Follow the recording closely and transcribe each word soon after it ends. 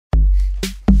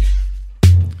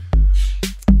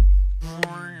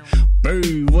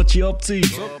what you up to?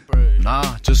 What's up, bro?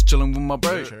 Nah, just chilling with my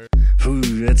bro. Ooh,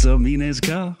 that's up, me and his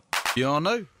car. Yeah, I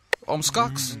know. I'm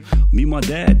Skux. Me and my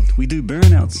dad, we do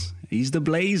burnouts. He's the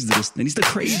Blazdidis, and he's the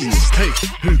craziest. Hey,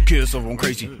 who cares if I'm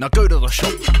crazy? Now go to the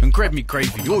shop and grab me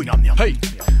gravy. Oi, hey,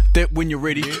 that when you're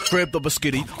ready, grab the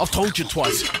biscuity. I've told you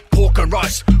twice. Pork and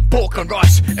rice,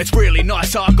 it's really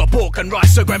nice. I've got pork and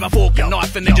rice, so grab a fork and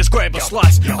knife and then just grab a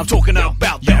slice. I'm talking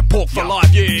about that pork for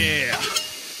life, yeah.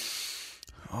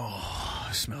 Oh,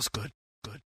 it smells good.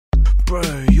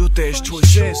 Bro, your dad's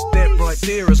choices, that right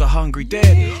there is a hungry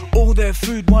dad. All that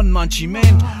food, one munchy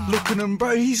man. Look at him,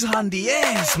 bro, he's handy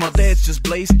ass. My dad's just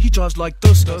Blaze, he drives like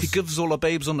this. He gives all the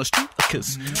babes on the street a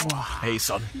kiss. Hey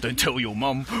son, don't tell your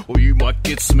mum, or you might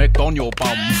get smacked on your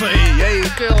bum. Hey,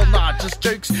 girl, nah, just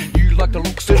jokes. You like the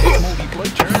looks of this moldy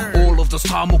bloke. All of this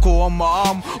time I'll call on my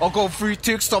arm. I got free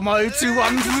text on my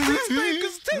 021.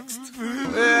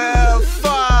 Yeah,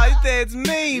 fuck, that's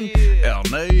mean. Hell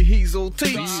no, he's all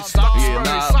teats. Yeah,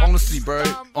 nah, honestly, bro,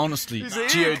 honestly,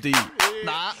 G.O.D.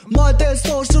 Nah. My dad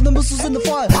starts shooting missiles in the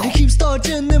fire. He keeps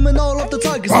starching them and all of the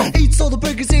tigers. Eats all the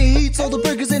burgers in, eats all the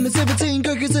burgers in. The 17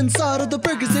 gurkers inside of the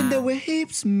burgers. And there were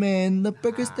heaps, man. The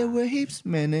burgers, there were heaps,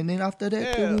 man. And then after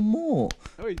that, there were more.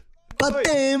 But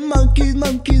then monkeys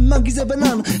a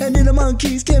banana. And then the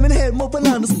monkeys came and had more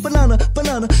bananas.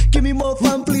 Banana, give me more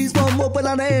fun, please. One more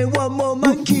banana and one more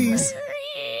monkeys.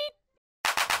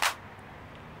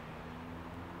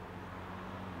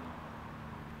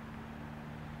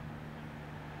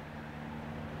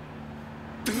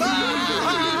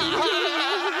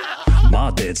 My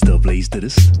dad's the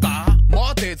Blazdidis.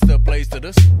 My dad's the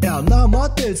Blazdidis. Yeah, now my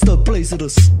dad's the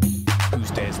Blazdidis.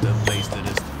 Whose dad's the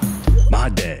Blazdidis? My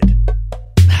dad.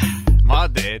 My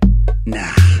dad?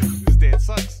 Nah. Whose dad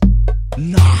sucks?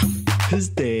 Nah, his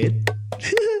dad